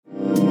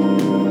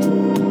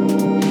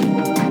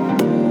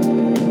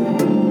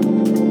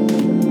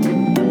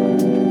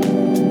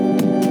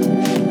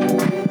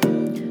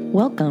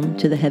welcome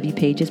to the Heavy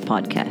Pages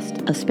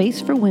podcast, a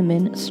space for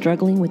women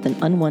struggling with an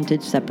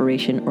unwanted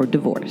separation or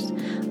divorce.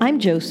 I'm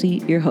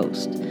Josie, your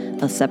host,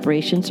 a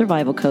separation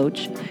survival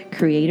coach,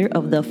 creator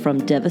of the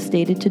From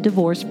Devastated to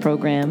Divorce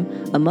program,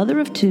 a mother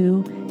of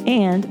two,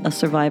 and a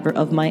survivor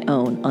of my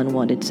own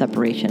unwanted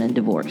separation and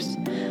divorce.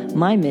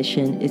 My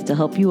mission is to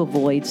help you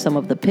avoid some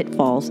of the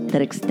pitfalls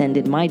that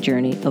extended my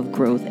journey of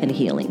growth and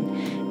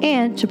healing,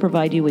 and to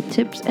provide you with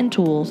tips and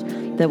tools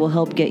that will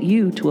help get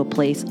you to a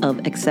place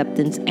of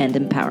acceptance and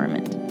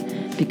empowerment.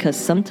 Because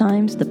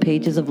sometimes the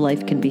pages of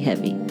life can be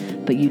heavy,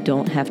 but you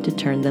don't have to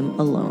turn them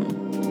alone.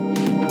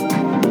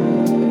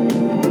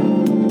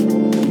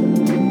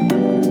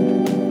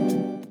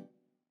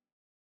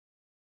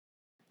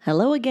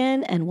 Hello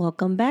again, and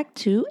welcome back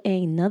to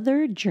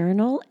another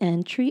journal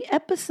entry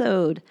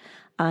episode.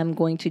 I'm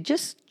going to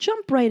just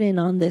jump right in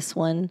on this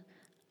one.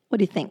 What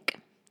do you think?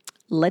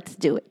 Let's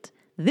do it.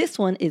 This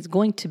one is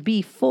going to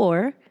be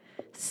for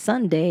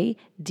Sunday,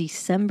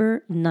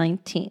 December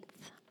 19th.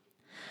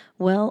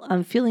 Well,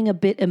 I'm feeling a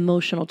bit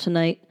emotional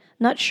tonight.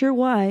 Not sure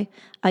why.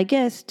 I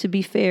guess, to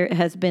be fair, it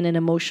has been an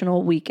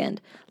emotional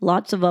weekend.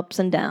 Lots of ups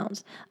and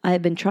downs. I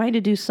have been trying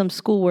to do some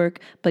schoolwork,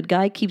 but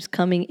Guy keeps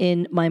coming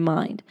in my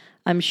mind.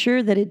 I'm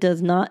sure that it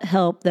does not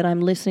help that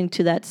I'm listening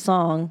to that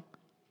song,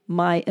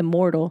 My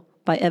Immortal,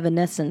 by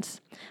EVANESCENCE.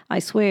 I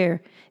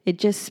swear, it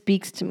just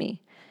speaks to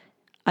me.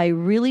 I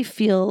really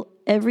feel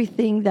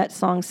everything that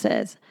song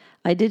says.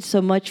 I did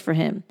so much for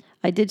him.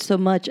 I did so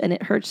much, and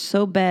it hurts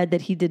so bad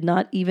that he did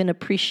not even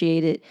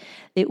appreciate it.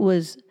 It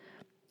was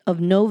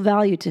of no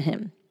value to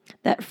him.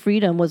 That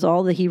freedom was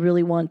all that he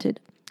really wanted.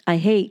 I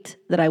hate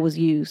that I was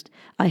used.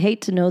 I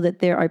hate to know that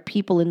there are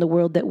people in the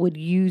world that would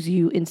use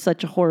you in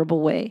such a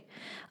horrible way.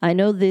 I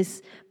know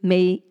this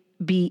may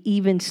be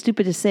even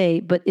stupid to say,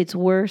 but it's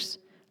worse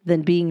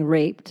than being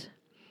raped.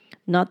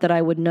 Not that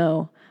I would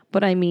know,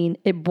 but I mean,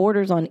 it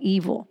borders on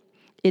evil.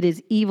 It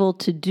is evil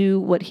to do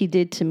what he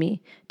did to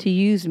me, to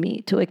use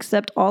me, to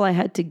accept all I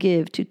had to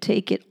give, to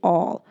take it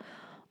all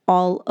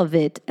of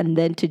it, and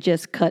then to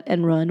just cut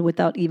and run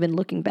without even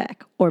looking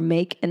back or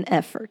make an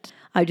effort.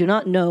 I do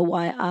not know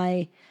why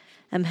I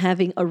am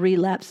having a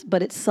relapse,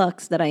 but it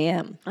sucks that I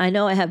am. I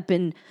know I have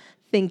been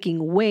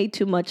thinking way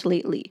too much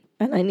lately,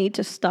 and I need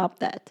to stop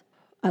that.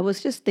 I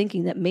was just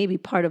thinking that maybe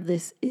part of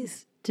this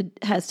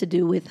has to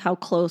do with how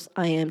close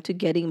I am to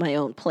getting my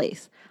own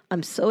place.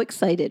 I'm so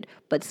excited,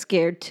 but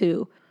scared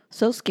too.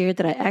 So scared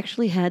that I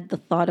actually had the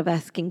thought of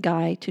asking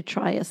Guy to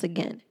try us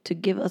again, to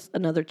give us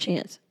another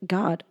chance.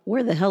 God,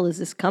 where the hell is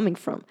this coming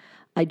from?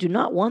 I do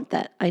not want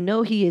that. I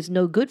know he is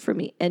no good for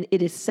me, and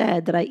it is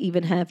sad that I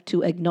even have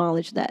to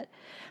acknowledge that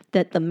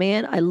the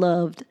man I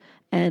loved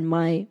and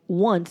my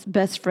once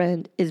best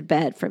friend is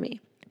bad for me.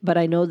 But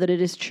I know that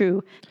it is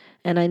true,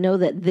 and I know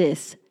that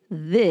this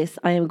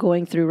I am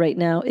going through right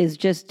now is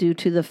just due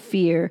to the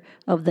fear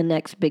of the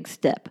next big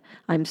step.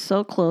 I'm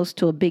so close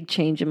to a big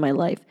change in my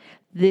life.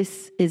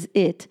 This is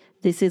it.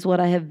 This is what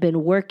I have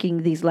been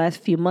working these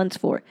last few months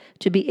for,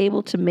 to be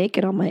able to make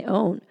it on my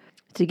own,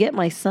 to get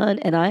my son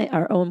and I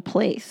our own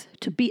place,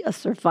 to be a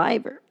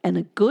survivor and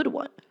a good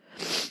one.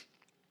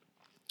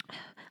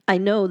 I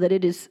know that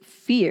it is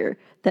fear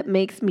that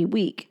makes me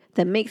weak,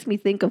 that makes me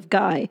think of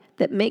Guy,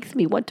 that makes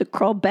me want to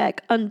crawl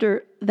back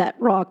under that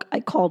rock I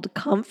called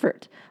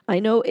comfort. I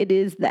know it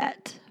is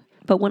that.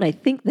 But when I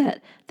think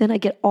that, then I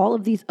get all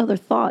of these other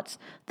thoughts.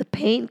 The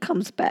pain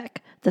comes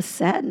back. The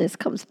sadness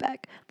comes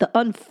back. The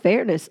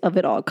unfairness of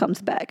it all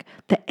comes back.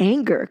 The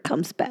anger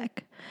comes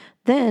back.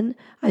 Then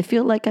I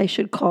feel like I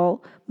should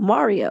call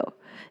Mario.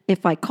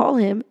 If I call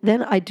him,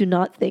 then I do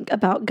not think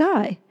about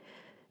Guy.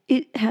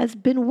 It has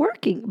been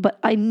working, but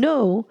I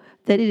know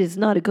that it is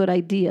not a good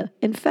idea.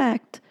 In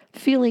fact,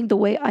 feeling the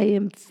way I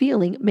am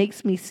feeling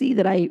makes me see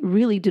that I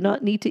really do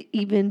not need to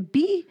even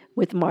be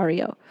with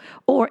Mario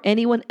or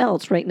anyone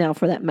else right now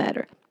for that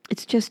matter.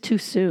 It's just too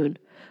soon.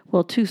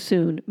 Well, too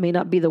soon may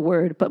not be the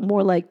word, but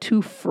more like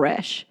too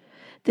fresh.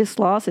 This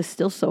loss is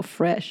still so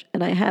fresh,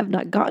 and I have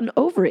not gotten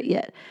over it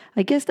yet.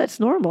 I guess that's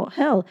normal.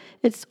 Hell,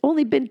 it's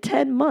only been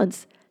 10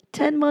 months.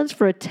 10 months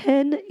for a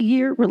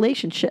 10-year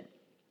relationship.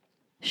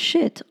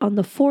 Shit, on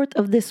the 4th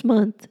of this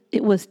month,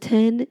 it was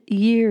 10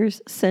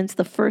 years since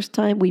the first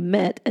time we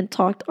met and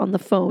talked on the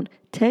phone.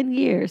 10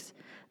 years.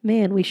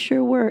 Man, we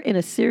sure were in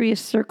a serious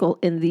circle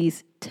in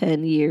these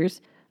 10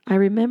 years. I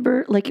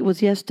remember like it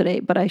was yesterday,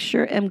 but I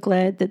sure am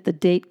glad that the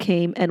date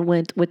came and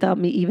went without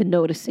me even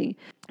noticing.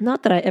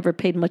 Not that I ever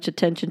paid much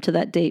attention to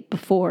that date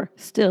before.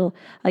 Still,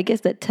 I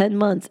guess that 10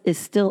 months is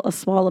still a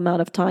small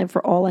amount of time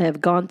for all I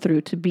have gone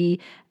through to be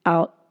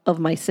out of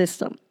my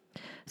system.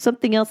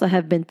 Something else I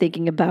have been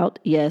thinking about,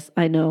 yes,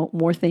 I know,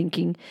 more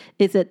thinking,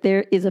 is that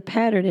there is a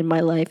pattern in my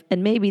life,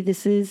 and maybe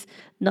this is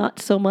not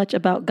so much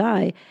about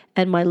Guy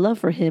and my love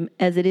for him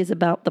as it is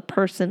about the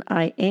person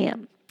I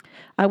am.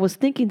 I was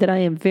thinking that I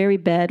am very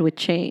bad with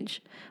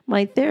change.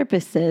 My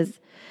therapist says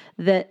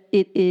that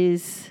it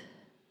is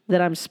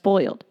that I'm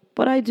spoiled,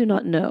 but I do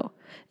not know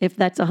if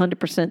that's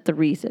 100% the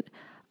reason.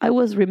 I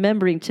was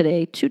remembering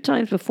today 2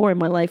 times before in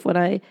my life when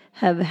I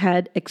have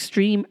had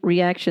extreme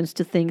reactions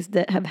to things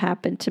that have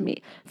happened to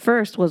me.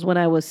 First was when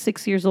I was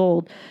 6 years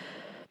old,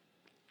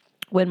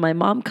 when my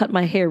mom cut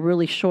my hair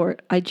really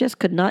short. I just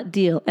could not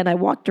deal, and I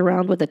walked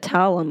around with a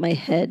towel on my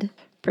head,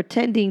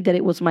 pretending that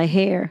it was my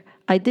hair.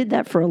 I did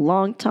that for a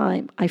long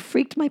time. I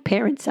freaked my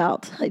parents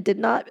out. I did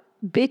not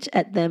bitch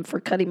at them for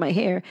cutting my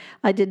hair.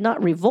 I did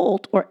not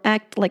revolt or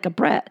act like a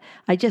brat.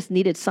 I just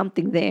needed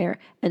something there,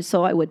 and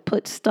so I would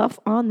put stuff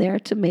on there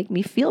to make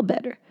me feel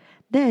better.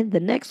 Then the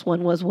next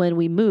one was when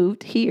we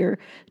moved here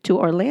to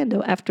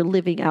Orlando after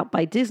living out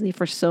by Disney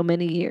for so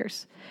many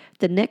years.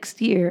 The next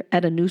year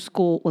at a new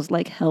school was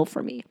like hell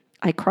for me.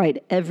 I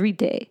cried every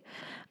day.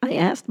 I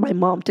asked my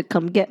mom to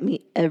come get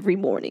me every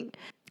morning,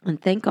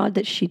 and thank God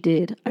that she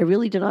did. I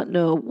really do not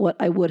know what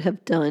I would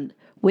have done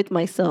with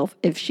myself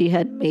if she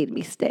had made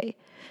me stay.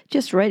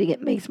 Just writing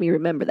it makes me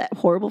remember that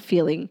horrible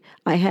feeling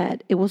I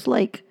had. It was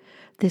like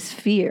this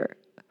fear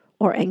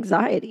or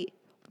anxiety.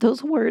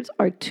 Those words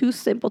are too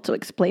simple to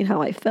explain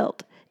how I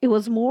felt. It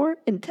was more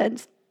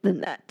intense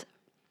than that.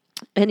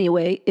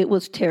 Anyway, it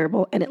was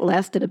terrible and it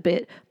lasted a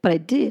bit, but I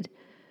did,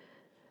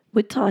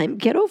 with time,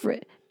 get over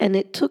it. And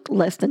it took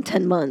less than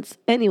 10 months.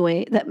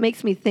 Anyway, that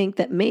makes me think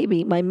that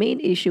maybe my main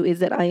issue is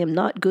that I am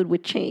not good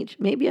with change.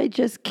 Maybe I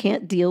just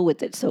can't deal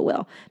with it so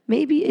well.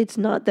 Maybe it's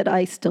not that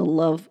I still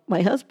love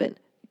my husband.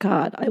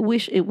 God, I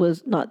wish it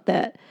was not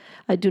that.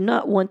 I do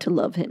not want to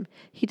love him.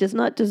 He does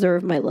not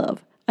deserve my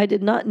love. I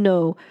did not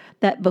know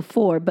that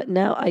before, but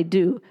now I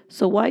do.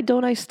 So why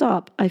don't I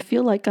stop? I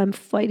feel like I'm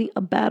fighting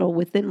a battle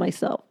within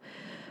myself.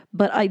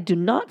 But I do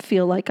not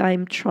feel like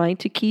I'm trying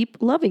to keep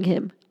loving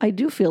him. I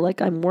do feel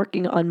like I'm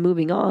working on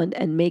moving on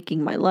and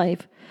making my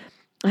life.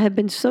 I have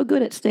been so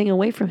good at staying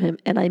away from him,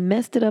 and I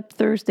messed it up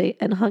Thursday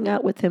and hung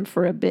out with him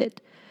for a bit.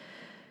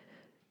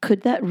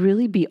 Could that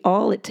really be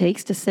all it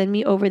takes to send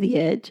me over the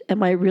edge?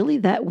 Am I really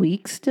that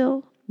weak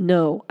still?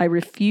 No, I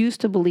refuse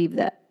to believe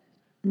that.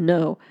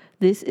 No,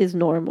 this is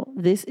normal.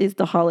 This is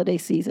the holiday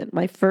season.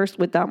 My first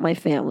without my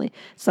family.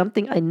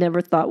 Something I never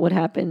thought would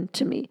happen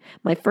to me.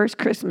 My first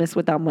Christmas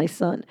without my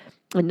son.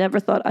 I never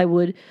thought I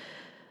would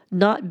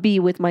not be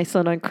with my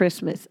son on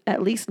Christmas.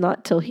 At least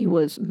not till he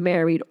was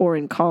married or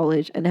in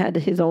college and had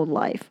his own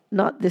life.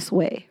 Not this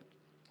way.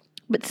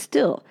 But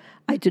still,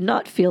 I do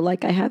not feel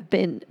like I have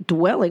been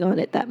dwelling on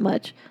it that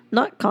much.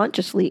 Not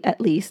consciously,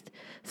 at least.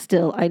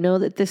 Still, I know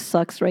that this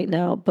sucks right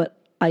now, but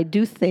I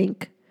do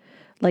think,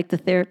 like the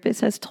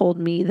therapist has told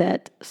me,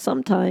 that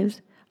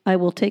sometimes I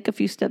will take a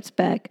few steps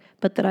back,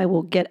 but that I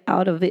will get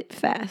out of it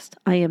fast.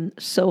 I am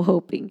so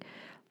hoping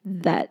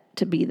that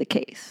to be the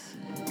case.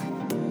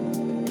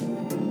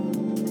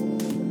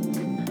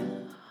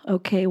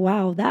 Okay,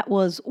 wow, that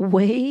was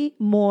way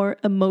more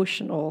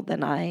emotional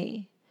than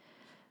I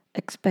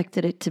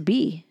expected it to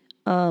be.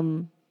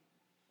 I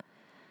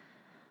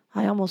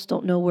almost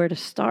don't know where to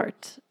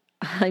start.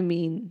 I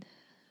mean,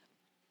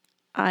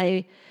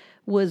 I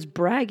was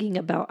bragging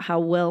about how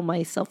well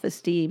my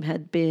self-esteem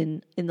had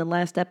been in the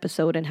last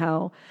episode and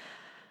how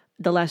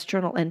the last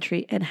journal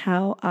entry and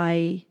how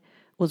I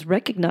was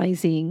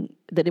recognizing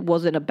that it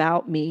wasn't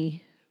about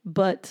me.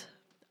 But,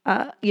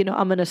 I'm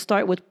going to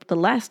start with the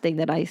last thing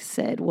that I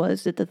said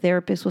was that the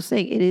therapist was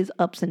saying it is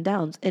ups and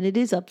downs, and it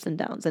is ups and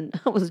downs. And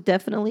I was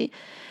definitely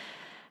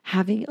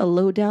having a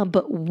low down.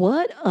 But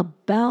what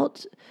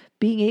about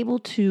being able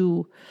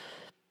to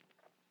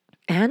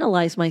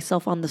analyze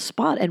myself on the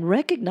spot and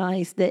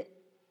recognize that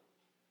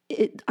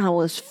I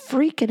was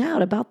freaking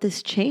out about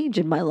this change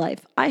in my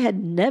life. I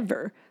had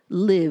never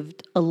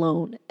lived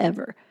alone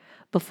ever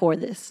before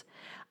this.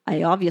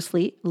 I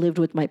obviously lived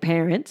with my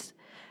parents.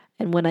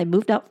 And when I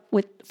moved out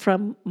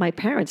from my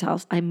parents'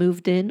 house, I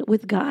moved in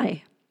with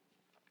Guy.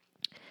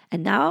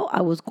 And now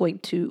I was going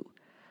to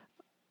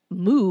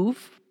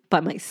move by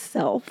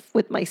myself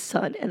with my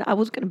son, and I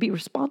was going to be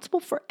responsible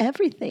for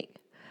everything.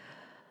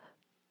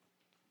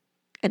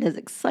 And as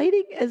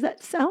exciting as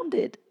that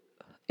sounded,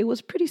 it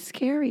was pretty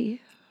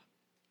scary.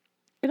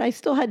 And I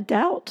still had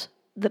doubt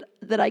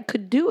that I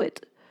could do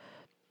it.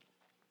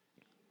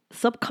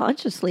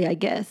 Subconsciously, I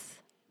guess.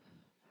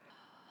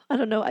 I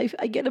don't know. I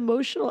get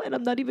emotional and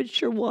I'm not even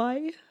sure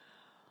why.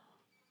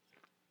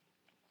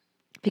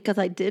 Because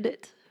I did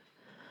it.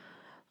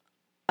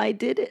 I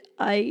did it.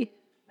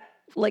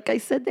 Like I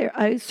said there,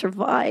 I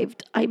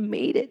survived. I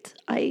made it.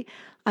 I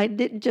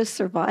didn't just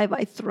survive.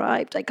 I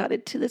thrived. I got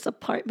into this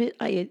apartment.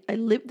 I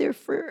lived there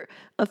for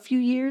a few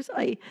years.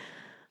 I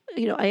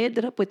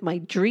ended up with my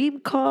dream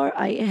car.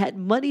 I had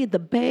money in the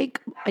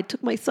bank. I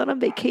took my son on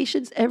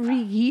vacations every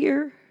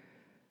year.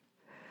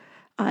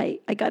 I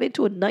got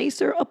into a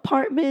nicer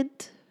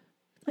apartment.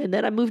 And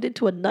then I moved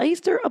into a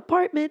nicer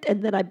apartment.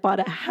 And then I bought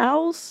a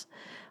house.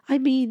 I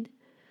mean,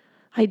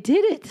 I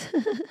did it.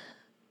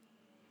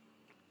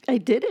 I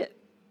did it.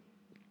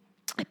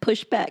 I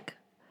pushed back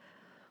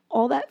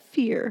all that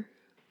fear.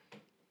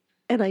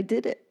 And I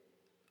did it.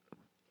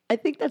 I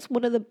think that's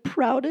one of the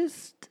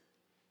proudest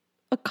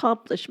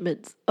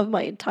accomplishments of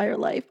my entire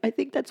life. I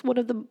think that's one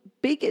of the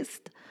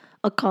biggest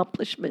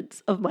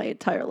accomplishments of my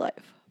entire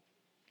life.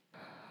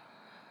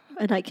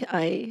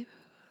 And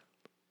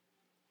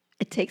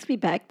it takes me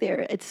back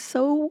there. It's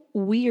so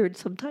weird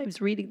sometimes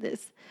reading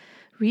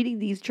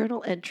these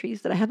journal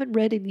entries that I haven't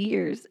read in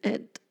years,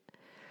 and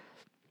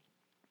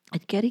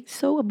getting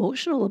so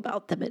emotional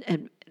about them,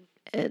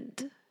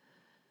 and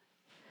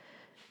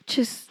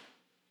just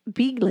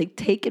being like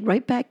taken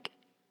right back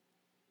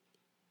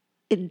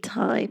in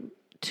time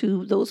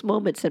to those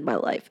moments in my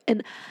life.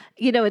 And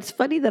it's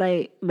funny that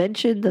I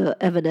mentioned the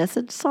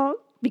Evanescence song,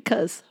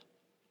 because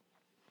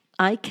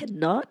I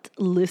cannot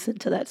listen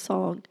to that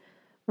song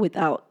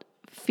without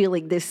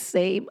feeling this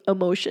same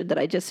emotion that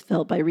I just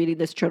felt by reading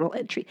this journal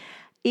entry.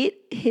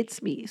 It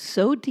hits me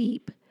so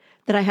deep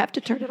that I have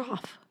to turn it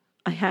off.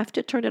 I have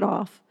to turn it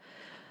off,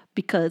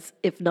 because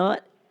if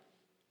not,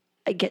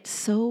 I get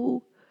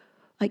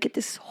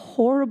this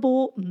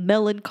horrible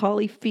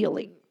melancholy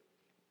feeling.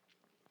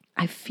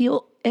 I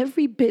feel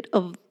every bit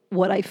of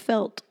what I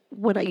felt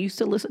when I used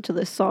to listen to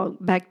this song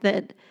back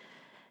then.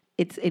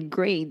 It's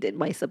ingrained in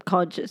my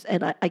subconscious,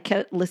 and I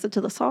can't listen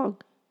to the song.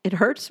 It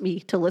hurts me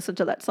to listen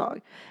to that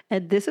song.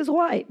 And this is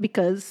why,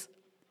 because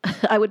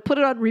I would put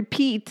it on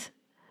repeat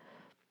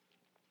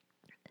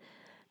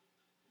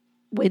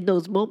in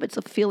those moments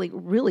of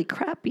feeling really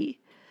crappy.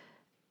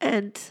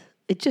 And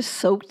it just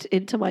soaked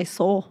into my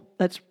soul.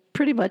 That's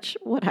pretty much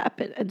what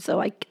happened. And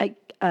so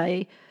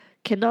I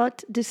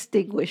cannot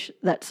distinguish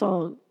that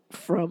song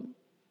from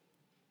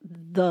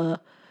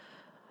the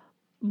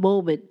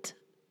moment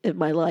in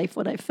my life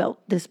when I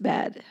felt this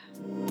bad.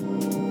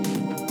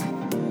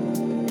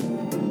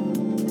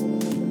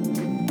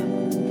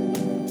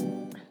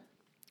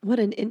 What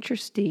an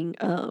interesting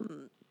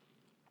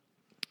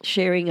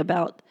sharing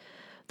about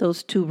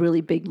those two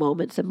really big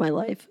moments in my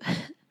life.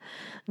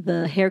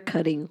 The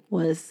haircutting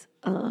was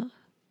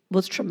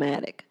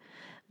traumatic.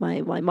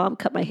 My mom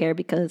cut my hair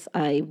because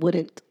I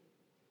wouldn't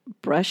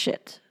brush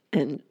it.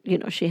 And,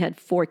 she had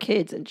 4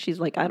 kids, and she's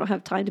like, I don't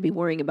have time to be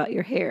worrying about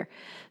your hair.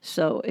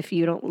 So if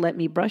you don't let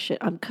me brush it,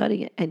 I'm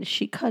cutting it. And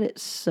she cut it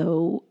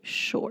so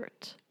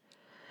short.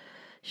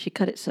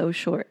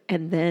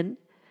 And then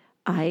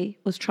I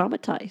was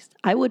traumatized.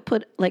 I would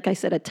put, like I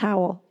said, a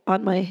towel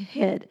on my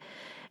head.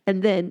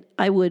 And then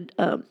I would,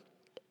 I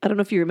don't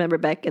know if you remember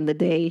back in the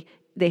day,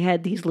 they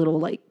had these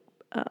little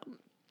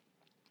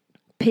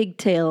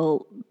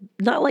pigtail,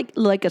 not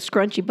like a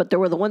scrunchie, but there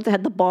were the ones that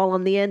had the ball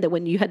on the end, and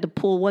when you had to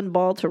pull one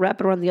ball to wrap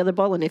it around the other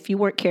ball, and if you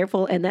weren't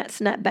careful and that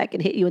snapped back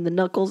and hit you in the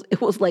knuckles, it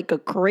was like a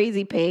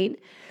crazy pain.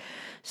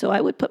 So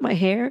I would put my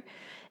hair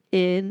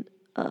in,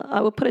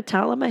 I would put a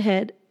towel on my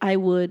head. I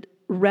would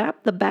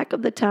wrap the back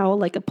of the towel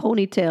like a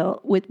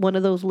ponytail with one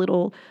of those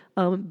little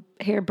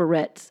hair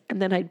barrettes, and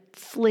then I'd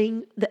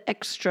fling the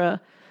extra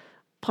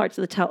parts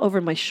of the towel over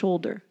my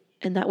shoulder,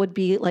 and that would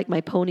be like my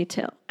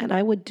ponytail. And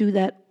I would do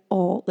that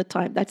all the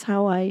time. That's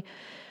how I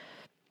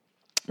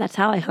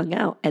hung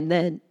out. And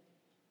then,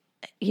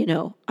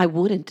 I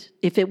wouldn't,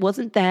 if it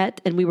wasn't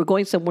that, and we were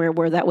going somewhere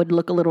where that would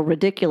look a little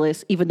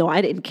ridiculous, even though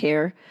I didn't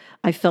care,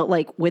 I felt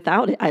like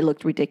without it, I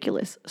looked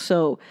ridiculous.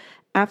 So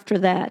after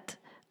that,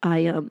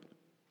 I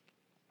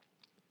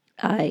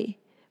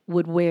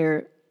would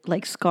wear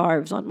like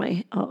scarves on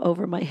my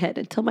over my head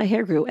until my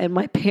hair grew, and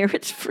my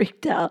parents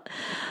freaked out.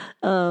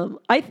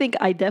 I think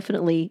I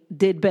definitely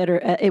did better.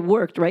 It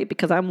worked, right?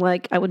 Because I'm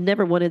like, I would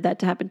never wanted that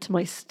to happen to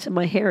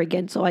my hair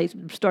again. So I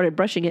started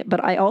brushing it.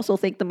 But I also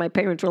think that my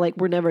parents were like,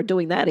 we're never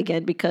doing that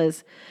again,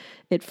 because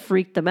it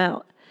freaked them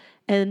out.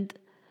 And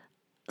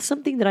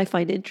something that I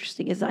find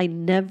interesting is I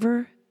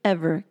never,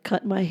 ever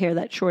cut my hair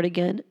that short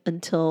again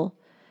until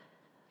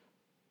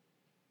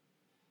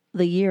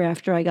the year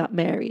after I got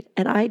married.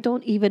 And I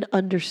don't even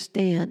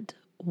understand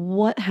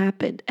what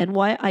happened and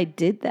why I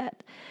did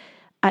that.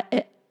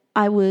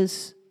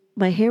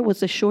 My hair was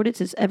the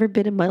shortest it's ever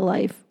been in my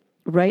life,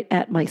 right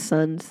at my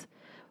son's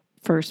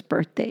first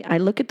birthday. I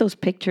look at those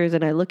pictures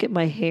and I look at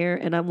my hair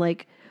and I'm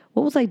like,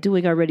 what was I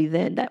doing already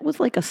then? That was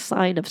like a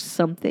sign of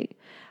something.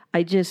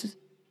 I just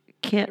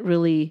can't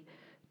really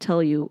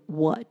tell you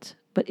what,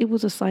 but it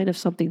was a sign of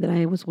something that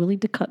I was willing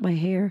to cut my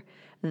hair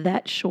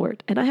that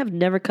short. And I have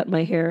never cut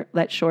my hair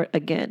that short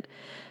again.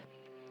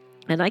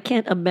 And I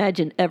can't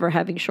imagine ever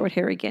having short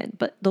hair again.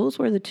 But those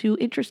were the two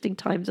interesting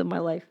times in my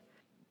life.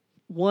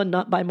 One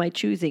not by my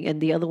choosing, and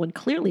the other one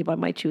clearly by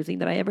my choosing,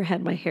 that I ever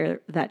had my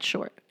hair that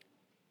short.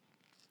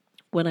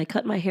 When I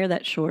cut my hair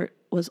that short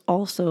was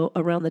also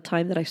around the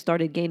time that I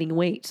started gaining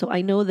weight. So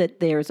I know that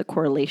there's a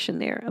correlation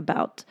there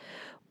about,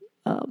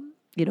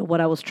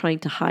 what I was trying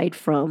to hide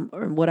from,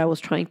 or what I was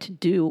trying to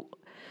do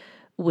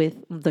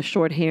with the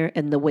short hair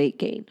and the weight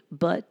gain.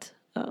 But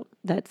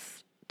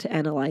that's to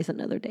analyze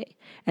another day.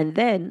 And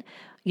then,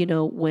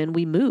 when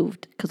we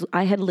moved, because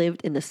I had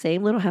lived in the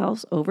same little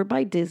house over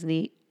by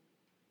Disney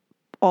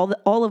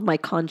all of my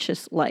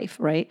conscious life,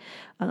 right?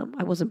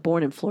 I wasn't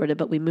born in Florida,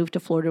 but we moved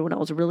to Florida when I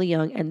was really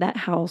young. And that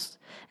house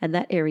and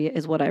that area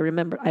is what I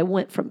remember. I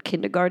went from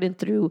kindergarten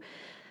through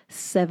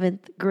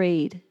 7th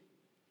grade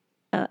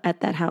at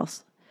that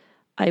house.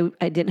 I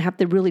didn't have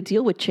to really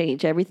deal with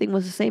change. Everything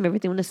was the same.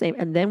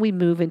 And then we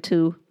move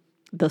into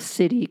the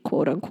city,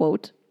 quote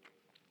unquote.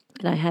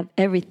 And I have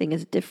everything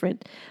is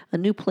different, a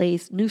new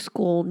place, new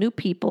school, new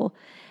people.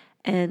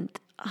 And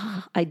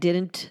I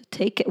didn't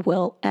take it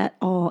well at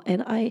all.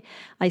 And I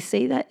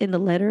say that in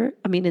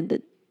in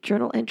the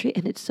journal entry,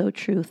 and it's so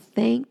true.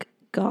 Thank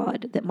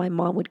God that my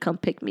mom would come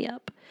pick me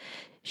up.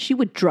 She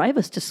would drive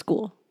us to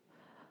school.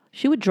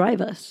 She would drive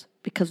us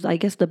because I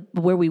guess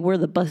where we were,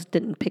 the bus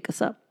didn't pick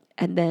us up.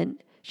 And then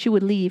she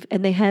would leave,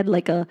 and they had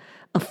like a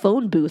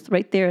phone booth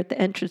right there at the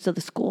entrance of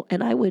the school.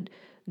 And I would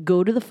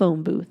go to the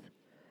phone booth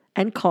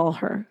and call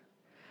her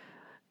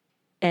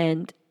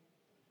and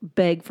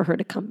beg for her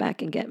to come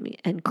back and get me,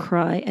 and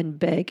cry and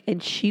beg.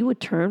 And she would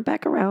turn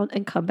back around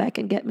and come back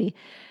and get me.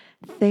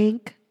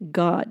 Thank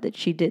God that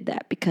she did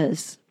that,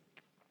 because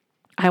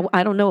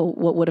I don't know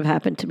what would have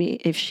happened to me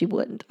if she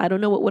wouldn't. I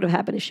don't know what would have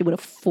happened if she would have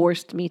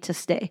forced me to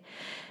stay.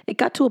 It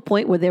got to a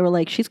point where they were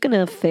like, she's going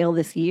to fail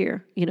this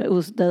year. It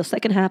was the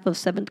second half of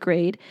 7th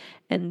grade.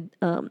 And,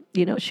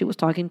 she was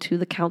talking to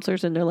the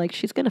counselors, and they're like,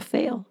 she's going to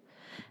fail.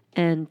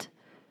 And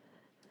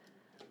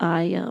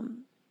I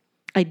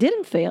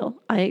didn't fail.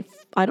 I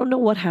don't know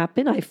what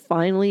happened. I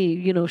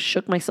finally,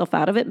 shook myself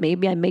out of it.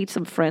 Maybe I made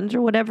some friends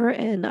or whatever,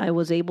 and I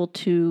was able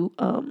to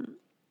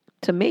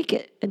make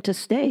it and to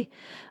stay.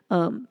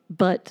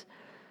 But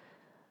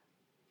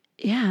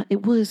yeah,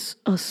 it was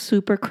a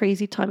super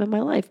crazy time in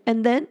my life.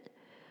 And then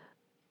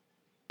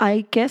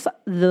I guess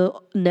the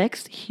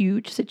next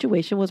huge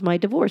situation was my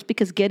divorce,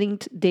 because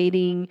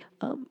dating,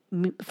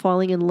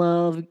 falling in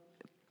love,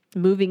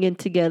 moving in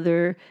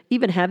together,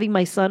 even having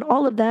my son,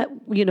 all of that,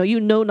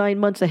 9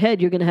 months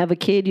ahead, you're going to have a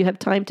kid. You have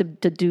time to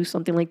do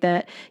something like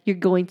that. You're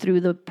going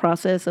through the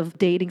process of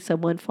dating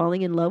someone,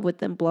 falling in love with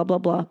them, blah, blah,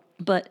 blah.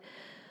 But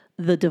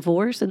the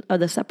divorce and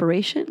the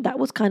separation, that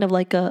was kind of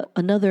like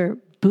another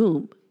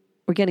boom.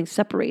 We're getting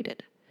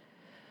separated.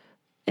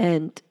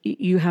 And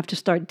you have to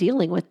start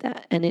dealing with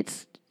that. And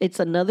it's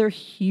another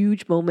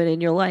huge moment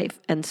in your life.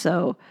 And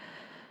so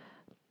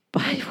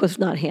I was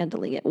not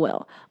handling it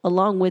well,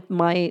 along with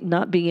my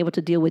not being able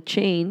to deal with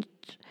change,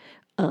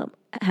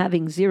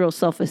 having zero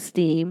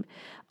self-esteem,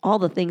 all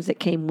the things that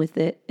came with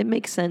it. It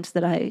makes sense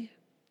that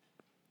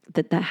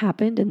that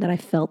happened and that I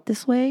felt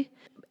this way.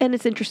 And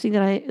it's interesting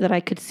that I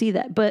could see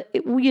that. But,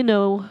 we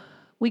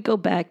go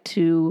back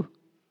to,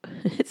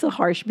 it's a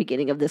harsh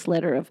beginning of this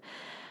letter of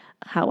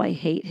how I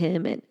hate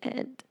him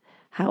and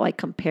how I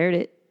compared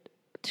it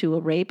to a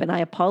rape. And I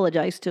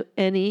apologize to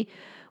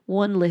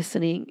anyone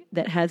listening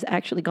that has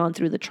actually gone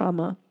through the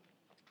trauma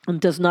and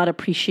does not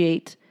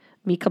appreciate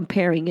me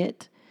comparing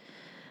it.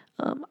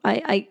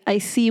 I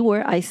see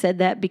where I said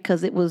that,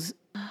 because it was,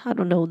 I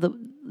don't know, the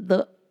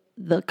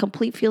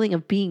complete feeling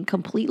of being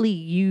completely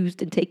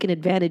used and taken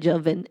advantage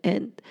of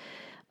and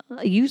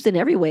used in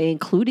every way,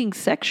 including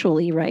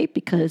sexually, right?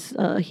 Because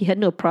he had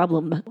no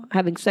problem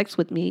having sex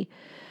with me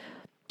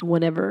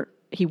whenever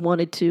he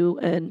wanted to,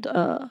 and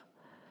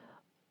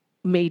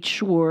made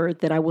sure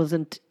that I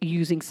wasn't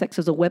using sex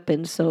as a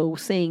weapon. So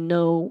saying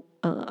no,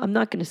 I'm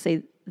not going to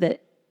say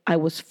that I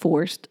was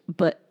forced,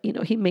 but,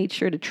 he made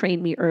sure to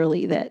train me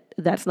early that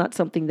that's not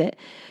something that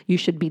you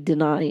should be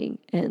denying.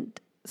 And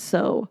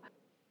so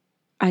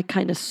I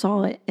kind of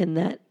saw it in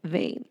that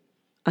vein.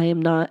 I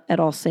am not at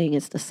all saying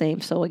it's the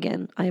same. So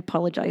again, I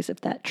apologize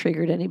if that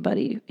triggered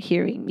anybody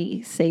hearing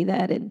me say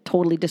that and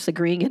totally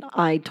disagreeing. And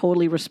I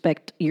totally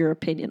respect your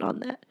opinion on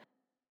that.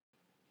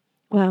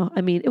 Wow.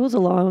 It was a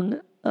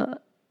long,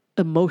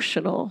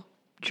 emotional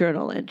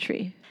journal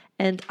entry.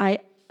 And I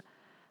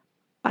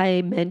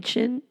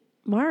mentioned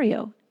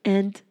Mario.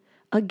 And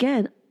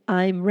again,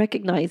 I'm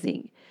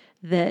recognizing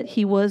that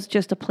he was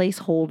just a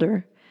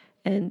placeholder,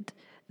 and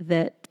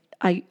that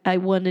I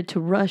wanted to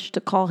rush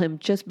to call him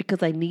just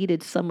because I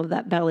needed some of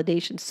that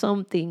validation,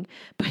 something,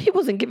 but he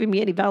wasn't giving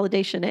me any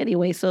validation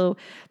anyway. So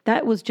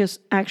that was just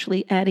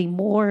actually adding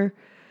more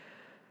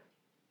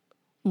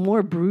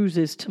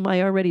bruises to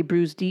my already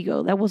bruised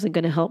ego. That wasn't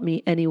going to help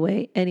me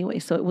anyway.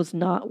 So it was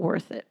not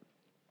worth it.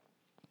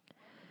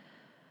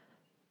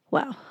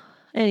 Wow.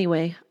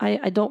 Anyway,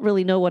 I don't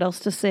really know what else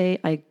to say.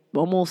 I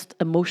almost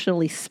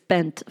emotionally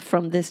spent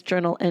from this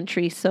journal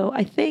entry. So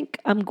I think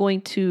I'm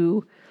going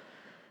to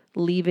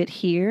leave it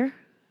here.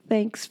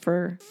 Thanks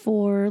for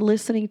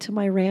listening to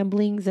my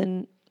ramblings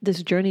and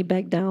this journey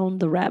back down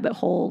the rabbit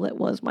hole that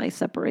was my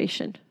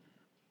separation.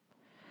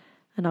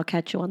 And I'll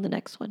catch you on the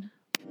next one.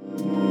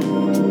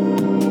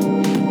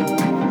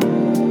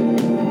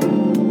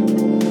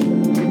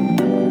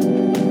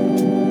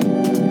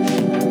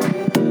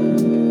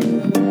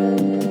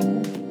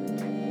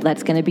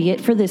 That's going to be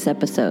it for this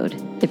episode.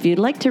 If you'd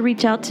like to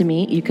reach out to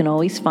me, you can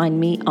always find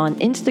me on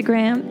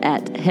Instagram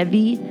at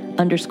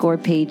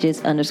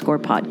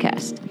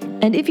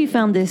heavy_pages_podcast. And if you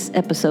found this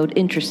episode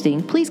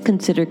interesting, please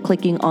consider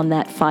clicking on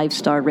that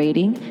 5-star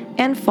rating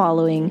and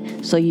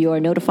following so you are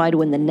notified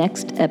when the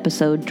next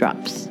episode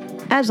drops.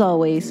 As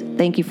always,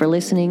 thank you for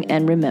listening,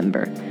 and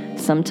remember,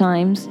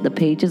 sometimes the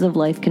pages of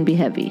life can be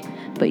heavy,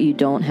 but you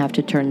don't have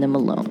to turn them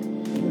alone.